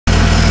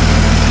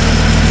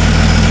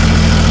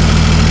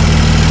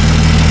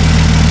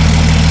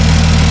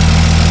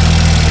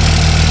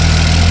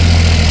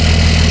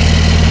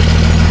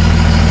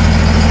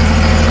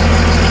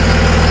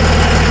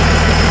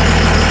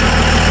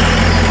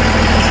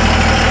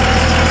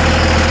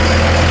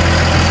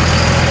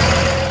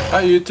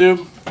Hi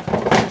YouTube,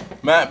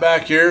 Matt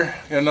back here.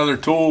 Got another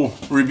tool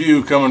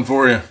review coming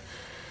for you.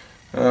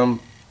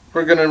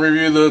 We're going to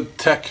review the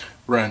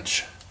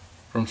TECHWRENCH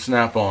from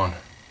Snap-on.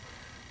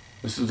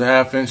 This is a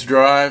 1/2 inch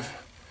drive.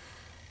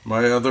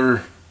 My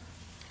other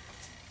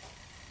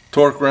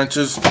torque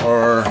wrenches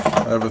are,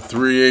 I have a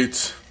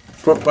 3/8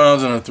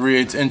 foot-pounds and a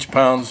 3/8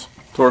 inch-pounds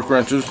torque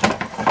wrenches.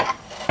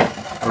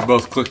 They're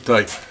both click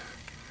type.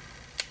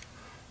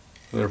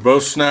 They're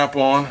both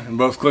Snap-on and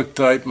both click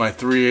type. My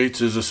 3/8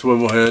 is a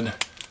swivel head,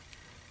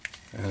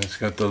 and it's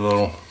got the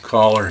little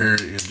collar here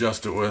that you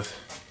adjust it with.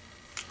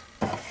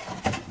 So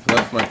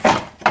that's my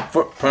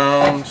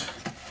foot-pounds.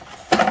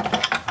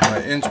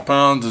 My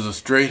inch-pounds is a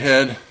straight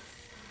head,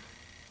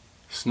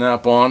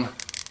 Snap-on,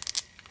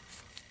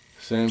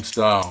 same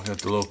style. Got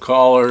the little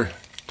collar,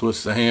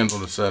 twist the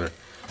handle to set it.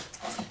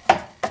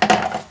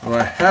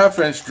 My 1/2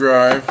 inch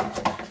drive,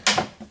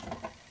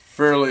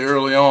 fairly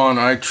early on,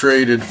 I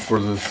traded for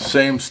the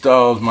same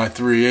style as my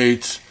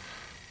 3/8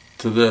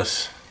 to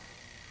this.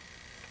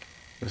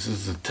 This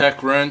is the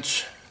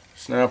TECHWRENCH,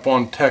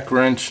 Snap-on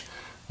TECHWRENCH,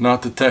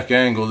 not the Tech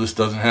Angle. This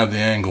doesn't have the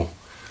angle.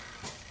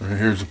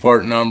 Here's the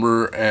part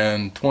number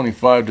and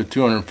 25 to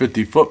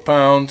 250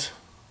 foot-pounds.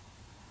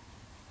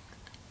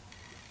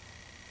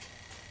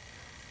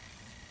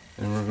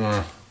 And we're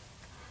going to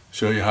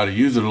show you how to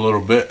use it a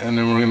little bit, and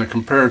then we're going to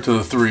compare it to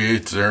the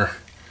 3/8 there.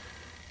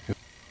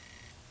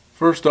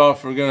 First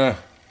off, we're going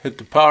to hit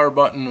the power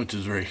button, which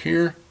is right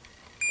here.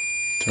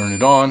 Turn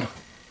it on.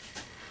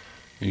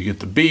 You get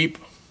the beep.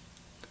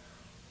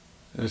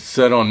 It's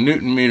set on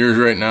Newton meters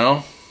right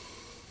now.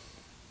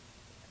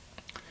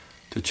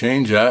 To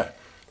change that,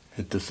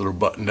 hit this little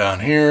button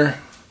down here.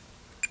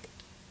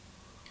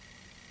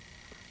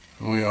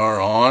 We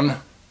are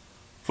on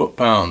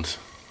foot-pounds.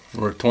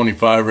 We're at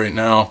 25 right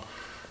now.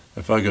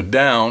 If I go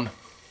down,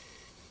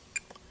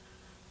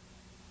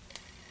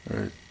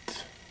 we're at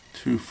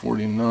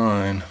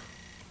 249.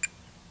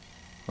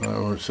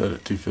 We're set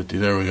at 250.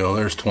 There we go.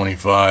 There's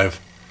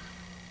 25.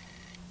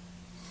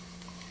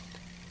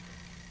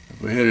 If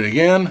we hit it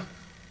again,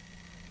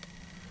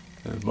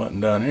 there's a button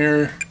down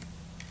here.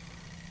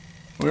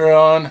 We're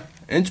on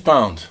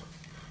inch-pounds.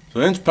 So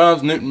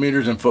inch-pounds, Newton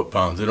meters, and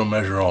foot-pounds. It'll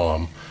measure all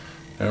of them.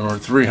 And we're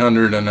at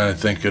 300, and I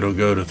think it'll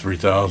go to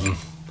 3,000.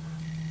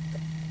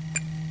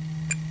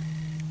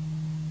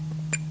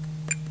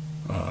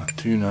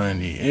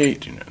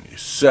 298,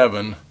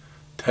 297.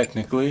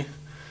 Technically,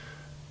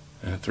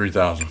 and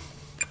 3,000.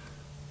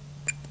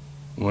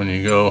 When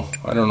you go,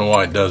 I don't know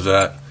why it does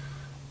that.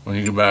 When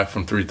you go back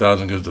from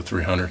 3,000, it goes to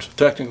 300. So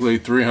technically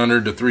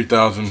 300 to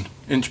 3,000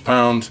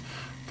 inch-pounds,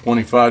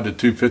 25 to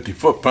 250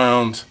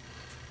 foot-pounds,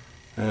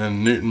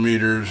 and Newton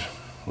meters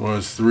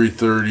was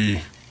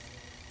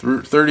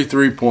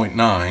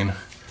 33.9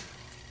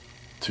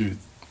 to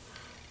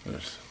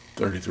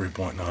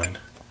 33.9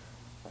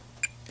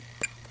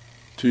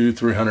 to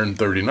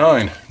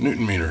 339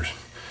 Newton meters.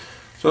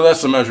 So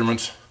that's the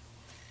measurements.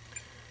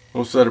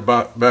 We'll set it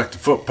back to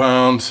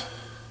foot-pounds,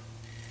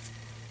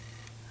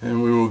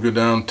 and we will go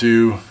down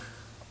to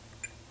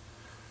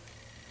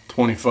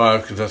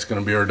 25 because that's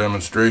going to be our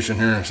demonstration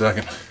here in a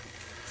second.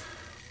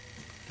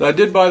 I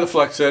did buy the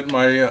flex head.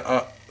 My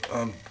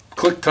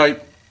click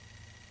type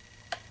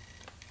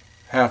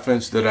 1/2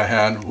 inch that I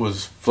had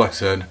was flex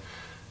head,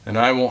 and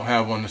I won't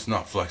have one that's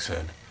not flex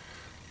head.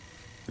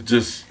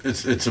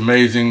 It's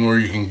amazing where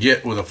you can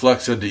get with a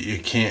flex head that you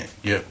can't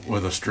get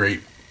with a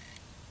straight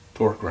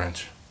torque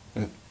wrench.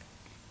 It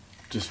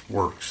just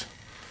works.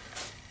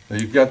 Now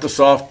you've got the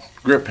soft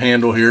grip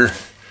handle here,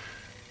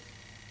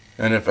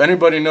 and if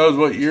anybody knows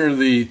what year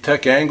the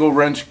Tech Angle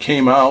wrench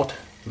came out,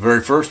 the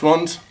very first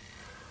ones,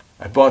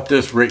 I bought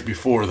this right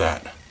before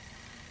that,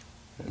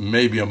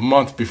 maybe a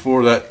month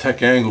before that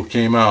Tech Angle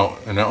came out,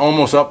 and I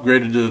almost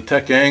upgraded to the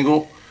Tech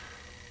Angle.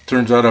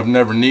 Turns out I've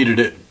never needed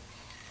it.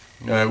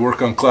 I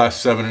work on class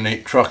 7 and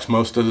 8 trucks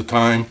most of the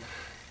time,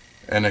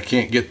 and I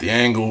can't get the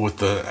angle with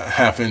the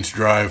 1/2 inch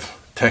drive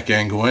Tech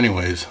Angle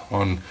anyways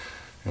on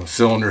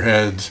cylinder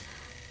heads,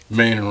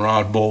 main and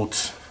rod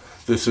bolts.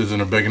 This isn't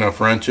a big enough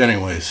wrench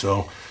anyway,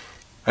 so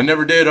I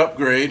never did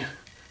upgrade.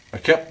 I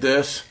kept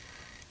this.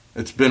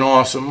 It's been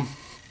awesome.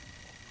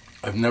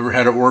 I've never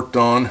had it worked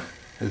on.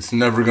 It's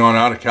never gone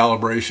out of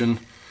calibration,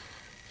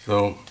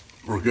 so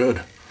we're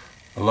good.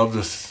 I love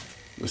this.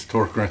 This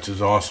torque wrench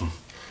is awesome.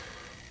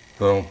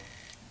 So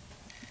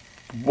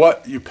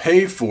what you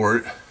pay for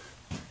it,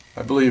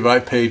 I believe I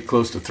paid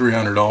close to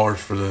 $300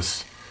 for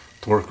this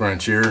torque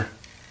wrench here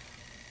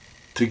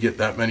to get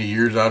that many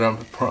years out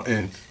of it.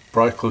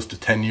 Probably close to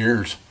 10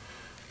 years.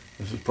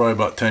 This is probably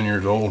about 10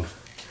 years old.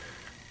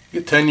 You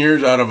get 10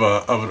 years out of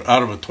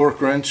a torque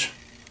wrench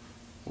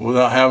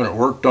without having it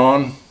worked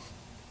on.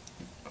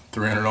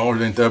 $300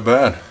 ain't that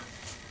bad.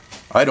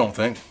 I don't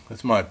think.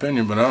 That's my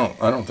opinion, but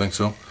I don't think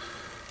so.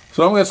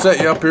 So I'm going to set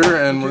you up here,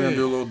 and we're going to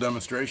do a little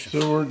demonstration.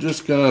 So we're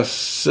just going to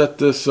set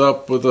this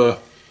up with a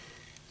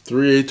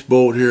 3/8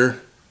 bolt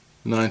here,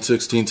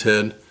 9/16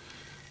 head.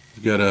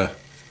 We've got a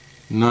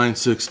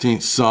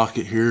 9/16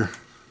 socket here.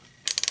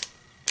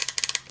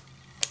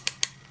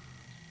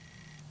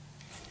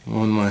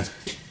 on my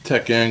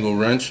tech angle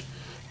wrench.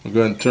 I'll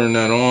go ahead and turn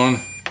that on.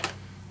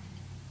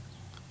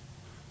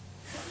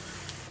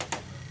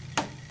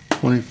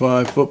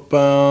 25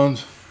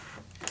 foot-pounds.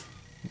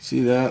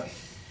 See that?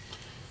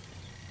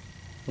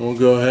 We'll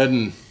go ahead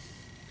and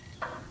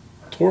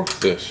torque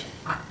this.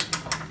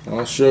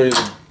 I'll show you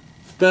the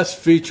best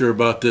feature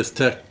about this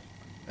tech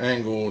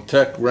angle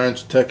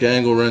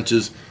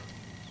wrenches.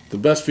 The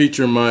best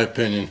feature in my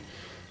opinion.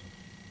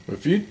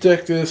 If you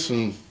take this,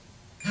 and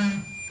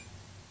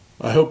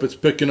I hope it's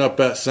picking up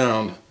that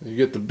sound. You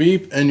get the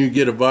beep and you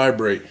get a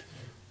vibrate.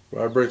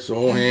 Vibrates the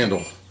whole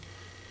handle.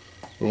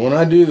 But when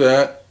I do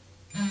that,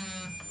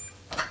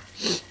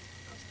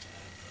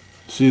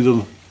 see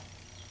the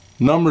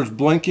numbers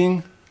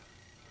blinking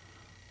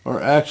are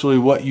actually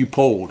what you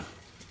pulled.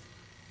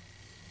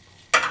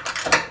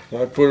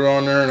 So I put it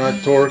on there and I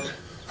torque.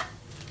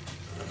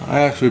 I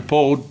actually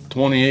pulled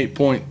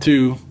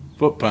 28.2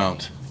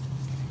 foot-pounds.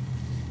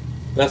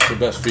 That's the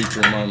best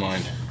feature in my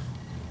mind.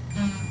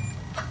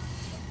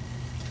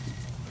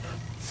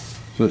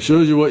 So it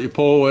shows you what you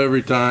pull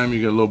every time.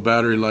 You got a little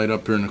battery light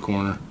up here in the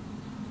corner.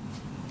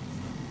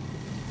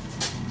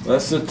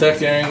 That's the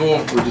tech angle,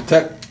 or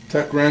the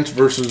tech wrench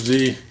versus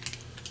the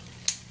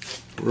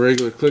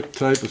regular click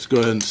type. Let's go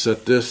ahead and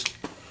set this.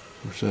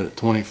 We're set at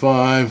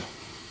 25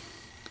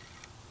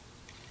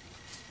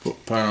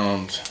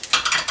 foot-pounds.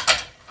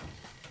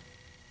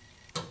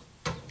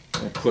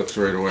 It clicks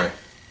right away.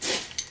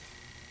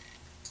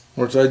 Of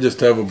course, I just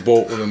have a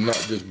bolt with a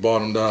nut just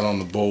bottomed out on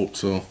the bolt,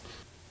 so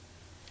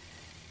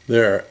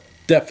they're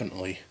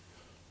definitely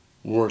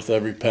worth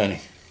every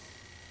penny.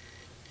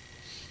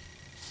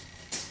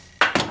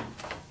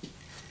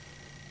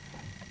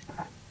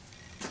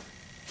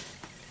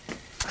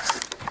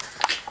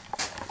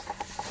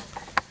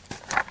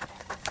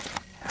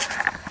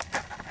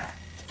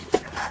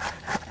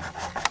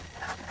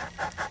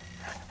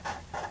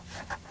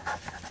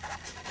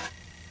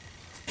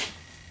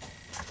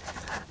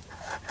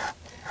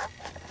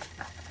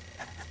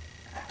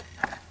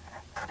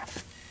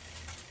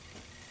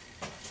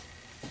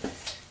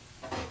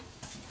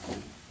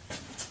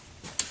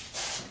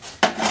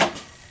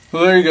 So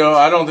there you go.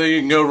 I don't think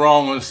you can go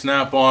wrong with a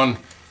snap-on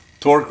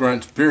torque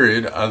wrench,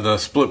 period. The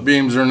split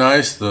beams are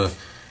nice. The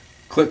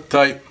click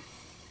type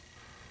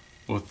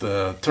with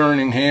the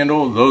turning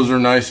handle, those are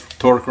nice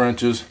torque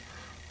wrenches.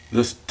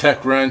 This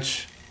tech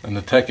wrench and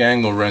the tech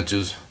angle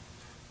wrenches,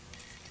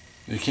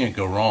 you can't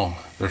go wrong.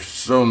 They're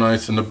so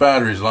nice, and the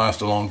batteries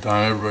last a long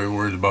time. Everybody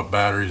worries about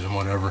batteries and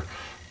whatever.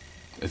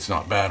 It's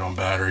not bad on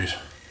batteries.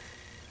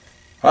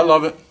 I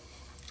love it.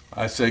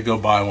 I say go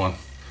buy one.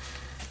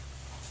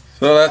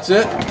 So that's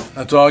it.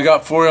 That's all I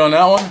got for you on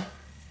that one.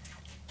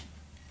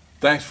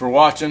 Thanks for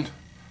watching.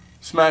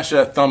 Smash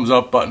that thumbs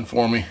up button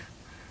for me.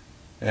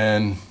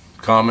 And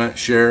comment,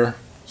 share,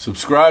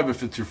 subscribe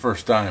if it's your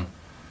first time.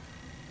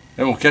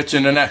 And we'll catch you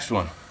in the next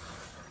one.